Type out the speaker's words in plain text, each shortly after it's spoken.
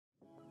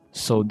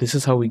So this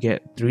is how we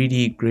get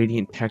 3D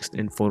gradient text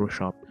in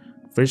Photoshop.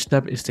 First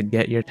step is to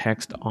get your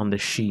text on the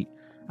sheet.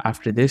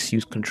 After this,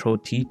 use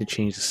Ctrl T to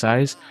change the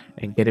size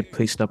and get it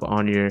placed up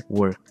on your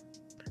work.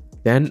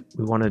 Then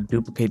we want to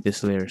duplicate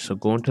this layer. So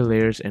go into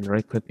layers and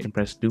right click and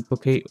press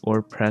duplicate,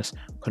 or press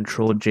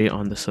Ctrl J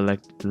on the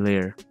selected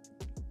layer.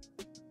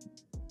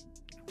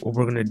 What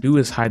we're going to do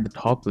is hide the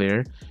top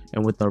layer,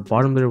 and with our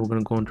bottom layer we're going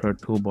to go into our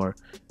toolbar.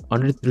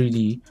 Under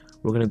 3D,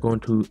 we're going to go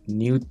into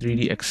new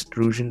 3D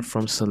extrusion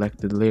from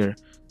selected layer.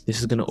 This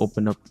is going to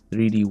open up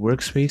 3D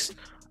workspace,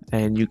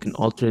 and you can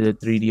alter the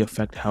 3D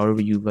effect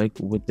however you like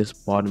with this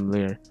bottom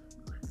layer.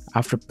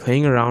 After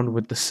playing around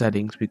with the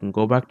settings, we can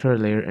go back to our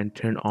layer and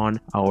turn on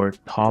our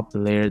top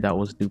layer that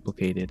was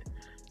duplicated.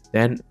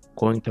 Then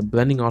going to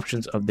blending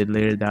options of the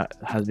layer that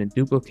has been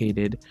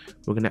duplicated,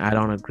 we're going to add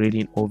on a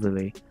gradient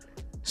overlay.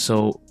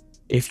 So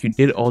if you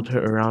did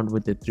alter around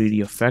with the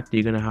 3D effect,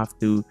 you're going to have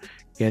to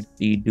get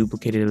the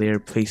duplicated layer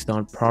placed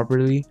on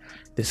properly.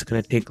 This is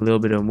going to take a little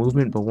bit of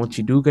movement, but once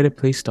you do get it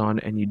placed on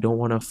and you don't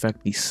want to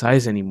affect the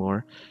size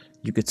anymore,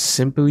 you could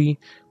simply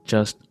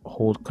just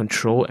hold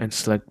Control and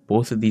select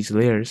both of these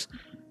layers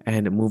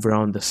and move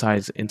around the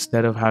size.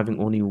 Instead of having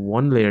only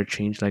one layer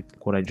change like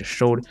what I just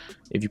showed,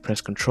 if you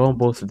press Control on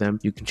both of them,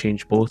 you can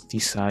change both the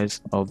size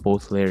of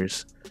both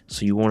layers,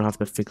 so you won't have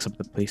to fix up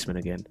the placement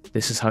again.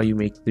 This is how you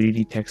make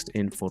 3D text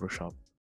in Photoshop.